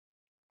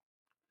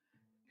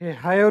Hey,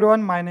 hi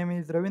everyone, my name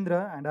is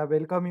Ravindra and I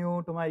welcome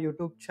you to my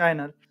YouTube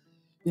channel.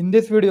 In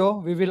this video,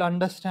 we will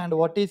understand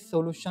what is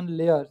solution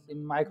layers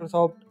in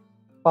Microsoft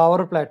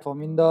Power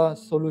Platform in the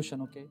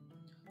solution. Okay.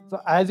 So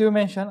as you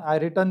mentioned, I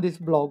written this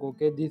blog.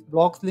 Okay. This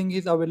blog's link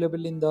is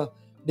available in the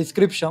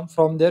description.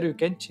 From there you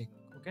can check.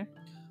 Okay.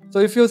 So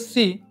if you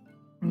see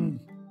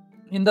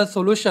in the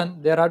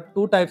solution, there are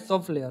two types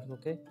of layers.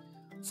 Okay.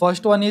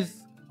 First one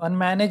is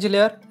unmanaged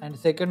layer and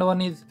second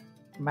one is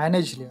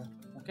managed layer.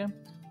 Okay.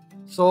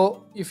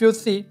 So if you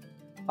see,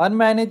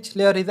 unmanaged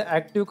layer is an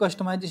active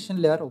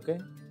customization layer, okay,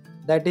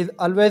 that is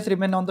always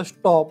remain on the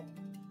top,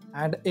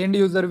 and end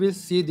user will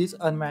see this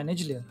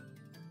unmanaged layer.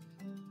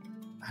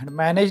 And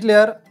managed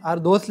layer are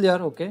those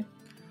layer, okay,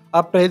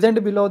 are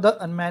present below the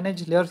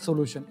unmanaged layer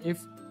solution.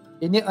 If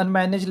any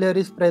unmanaged layer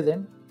is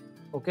present,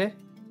 okay,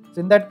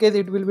 so in that case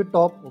it will be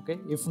top, okay.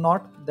 If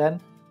not,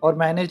 then our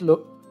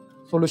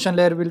solution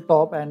layer will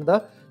top, and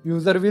the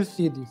user will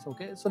see this,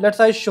 okay. So let's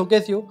I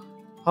showcase you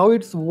how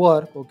it's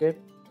work, okay,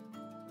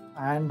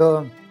 and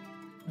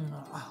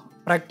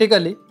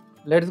practically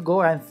let's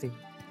go and see.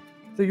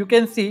 So you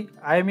can see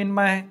I am in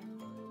my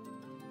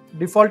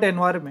default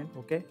environment,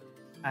 okay,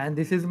 and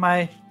this is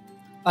my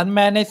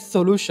unmanaged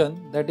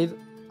solution that is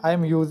I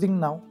am using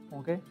now,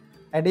 okay.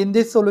 And in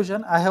this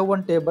solution I have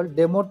one table,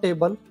 demo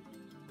table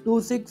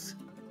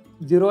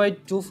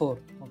 260824,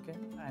 okay.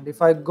 And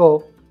if I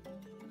go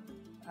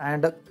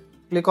and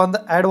click on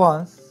the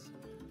advanced,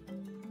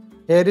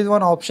 here is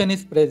one option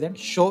is present,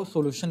 show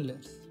solution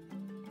layers.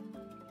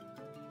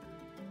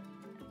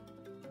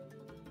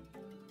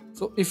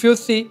 So if you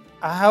see,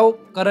 I have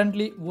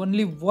currently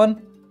only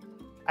one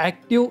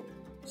active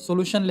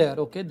solution layer,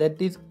 okay,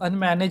 that is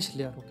unmanaged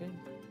layer, okay.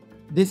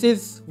 This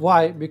is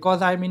why,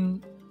 because I'm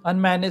in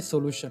unmanaged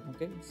solution,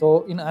 okay.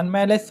 So in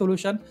unmanaged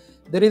solution,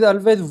 there is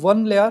always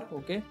one layer,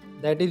 okay,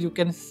 that is you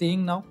can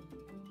seeing now.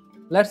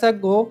 Let's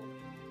go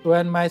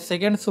to my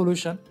second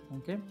solution,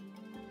 okay.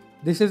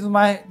 This is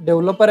my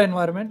developer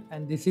environment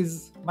and this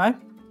is my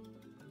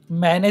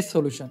managed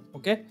solution,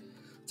 okay.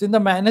 So in the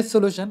managed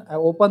solution, I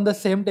open the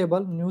same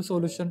table, new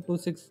solution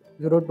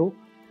 2602,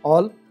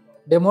 all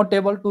demo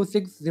table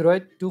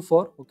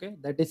 260824, okay,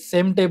 that is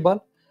same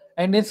table.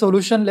 And in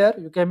solution layer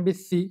you can be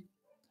see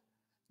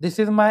this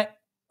is my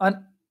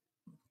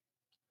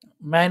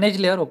managed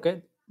layer,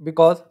 okay,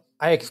 because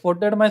I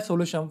exported my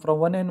solution from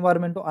one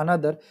environment to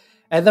another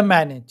as a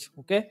manage,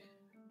 okay.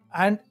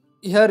 And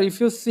here if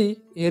you see,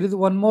 here is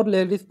one more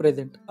layer is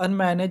present,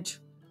 unmanaged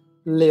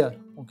layer,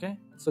 okay.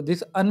 So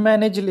this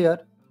unmanaged layer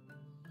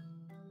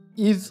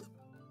is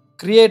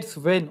creates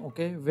when,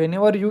 okay,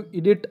 whenever you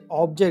edit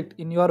object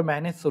in your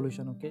managed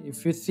solution, okay.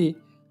 If you see,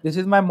 this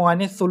is my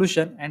managed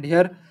solution and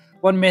here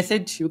one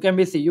message you can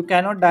be see, you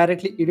cannot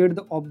directly edit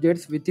the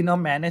objects within a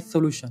managed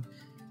solution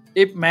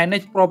if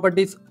managed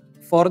properties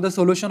for the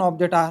solution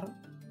object are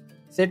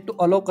set to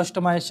allow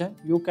customization,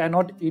 you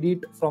cannot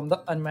edit from the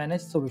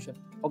unmanaged solution,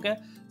 okay.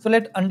 So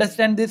let's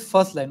understand this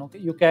first line, okay.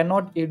 You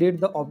cannot edit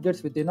the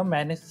objects within a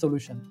managed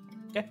solution,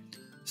 okay.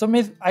 So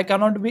means I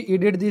cannot be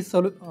edit these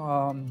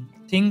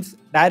things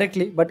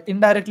directly, but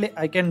indirectly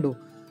I can do.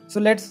 So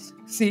let's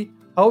see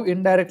how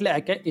indirectly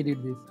I can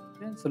edit this,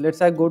 okay. So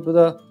let's I go to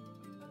the,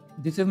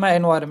 this is my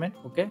environment,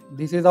 okay.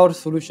 This is our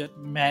solution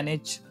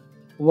manage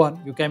one,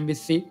 you can be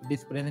see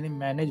this present in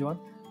manage one.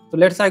 So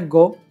let's I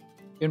go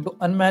into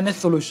unmanaged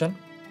solution,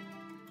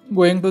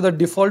 going to the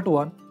default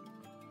one,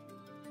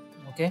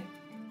 okay.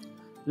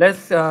 Let's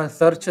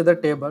search the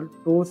table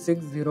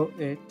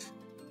 2608.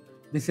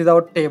 This is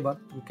our table,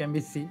 you can be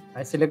see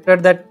I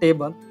selected that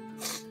table.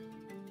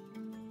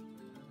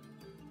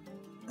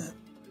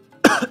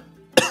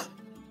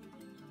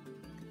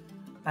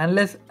 And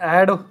let's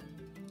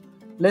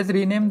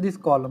rename this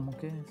column,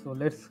 okay. So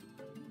let's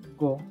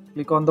go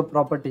click on the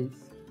properties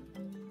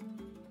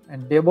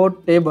and demo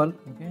table,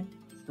 okay.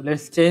 So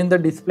let's change the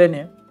display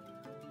name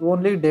to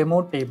only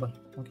demo table,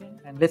 okay.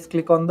 And let's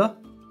click on the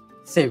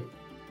save.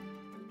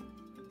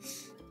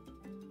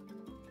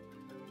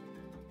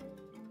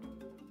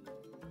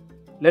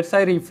 Let's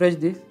I refresh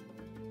this.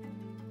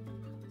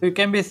 So you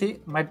can be see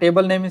my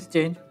table name is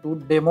changed to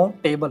demo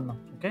table now,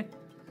 okay.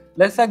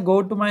 Let's I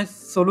go to my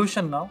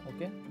solution now,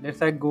 okay.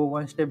 Let's I go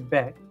one step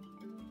back.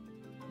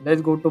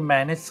 Let's go to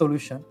manage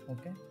solution,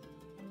 okay.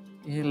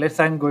 Here, let's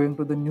I'm going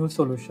to the new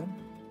solution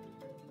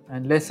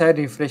and let's I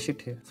refresh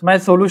it here. So my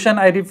solution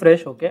I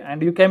refresh, okay,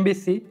 and you can be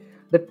see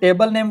the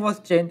table name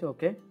was changed,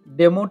 okay,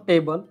 demo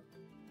table,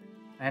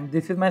 and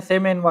this is my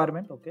same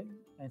environment, okay,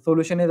 and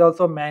solution is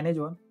also manage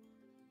one.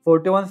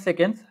 41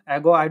 seconds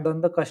ago I done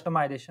the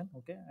customization,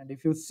 okay. And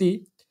if you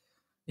see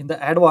in the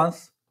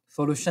advanced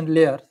solution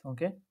layers,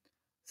 okay,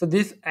 so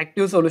this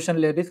active solution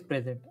layer is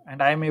present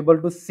and I am able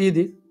to see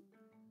this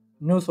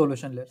new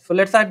solution layer. So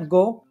let's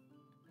go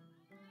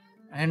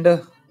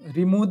and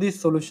remove this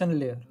solution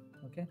layer,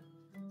 okay.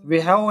 We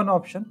have one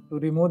option to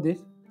remove this.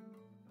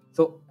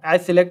 So I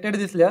selected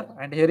this layer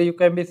and here you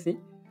can be see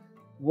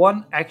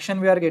one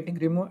action we are getting,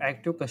 remove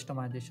active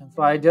customization.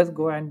 So I just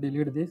go and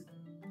delete this.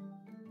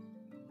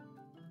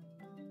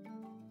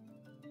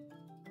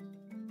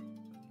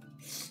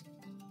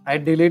 I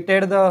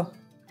deleted the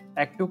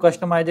active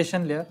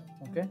customization layer.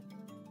 Okay,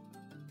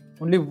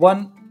 only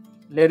one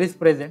layer is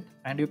present,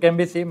 and you can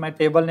be see my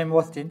table name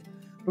was changed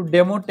to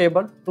demo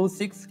table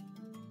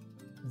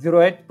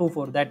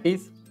 260824. That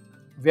is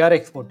we are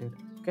exported.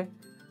 Okay,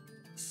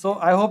 so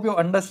I hope you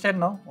understand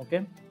now.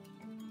 Okay,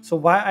 so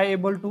why I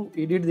able to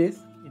edit this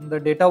in the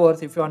data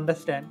verse? If you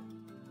understand,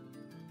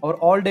 our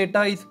all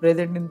data is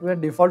present into a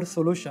default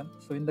solution.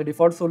 So in the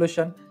default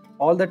solution,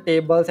 all the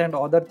tables and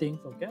other things,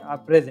 okay, are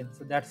present.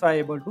 So that's why I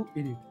able to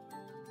edit.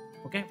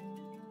 Okay,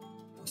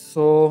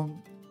 so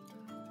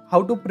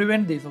how to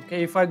prevent this?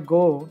 Okay, if I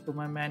go to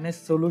my manage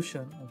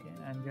solution, okay,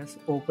 and just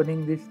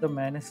opening this the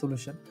manage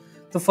solution.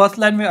 So first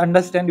line we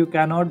understand you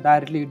cannot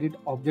directly edit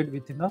object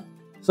within the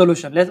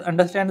solution. Let's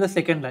understand the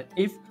second line.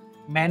 If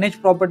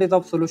manage properties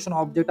of solution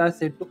object are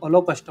set to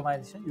allow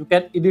customization, you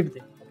can edit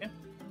them. Okay,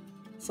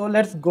 so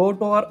let's go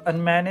to our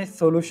unmanaged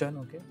solution.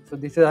 Okay, so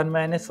this is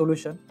unmanaged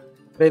solution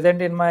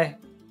present in my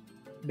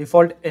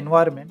default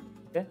environment.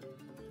 Okay,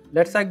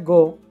 let's I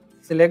go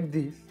select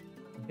this.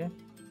 Okay,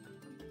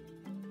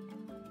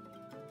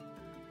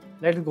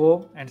 let's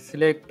go and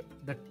select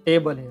the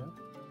table here.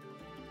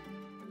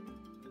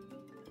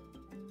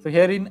 So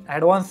here in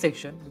advanced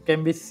section you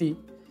can be see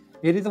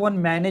here is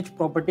one manage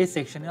properties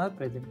section are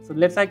present. So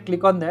let's I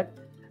click on that,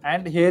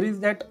 and here is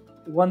that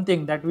one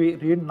thing that we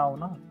read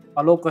now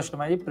allow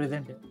customize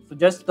present here. So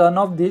just turn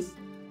off this,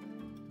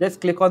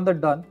 just click on the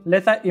done.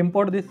 Let's I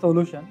import this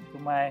solution to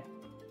my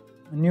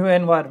new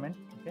environment.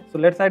 Okay, so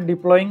let's I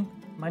deploying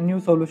my new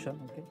solution.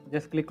 Okay,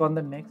 just click on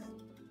the next.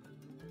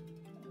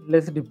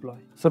 Let's deploy.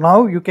 So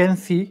now you can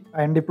see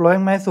I am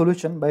deploying my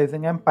solution by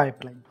using a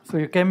pipeline. So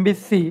you can be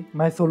see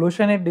my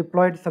solution is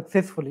deployed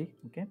successfully.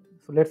 Okay,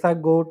 so let's I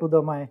go to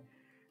the my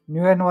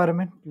new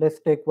environment. Let's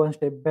take one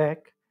step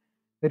back,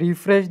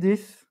 refresh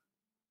this.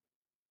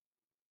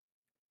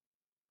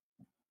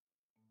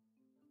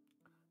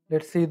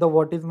 Let's see the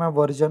what is my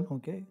version.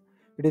 Okay,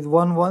 it is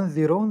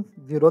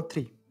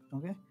 11003.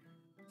 Okay,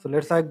 so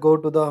let's I go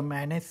to the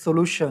manage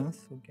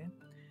solutions. Okay,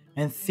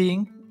 and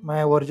seeing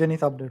my version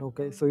is updated.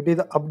 Okay, so it is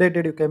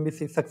updated, you can be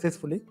see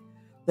successfully.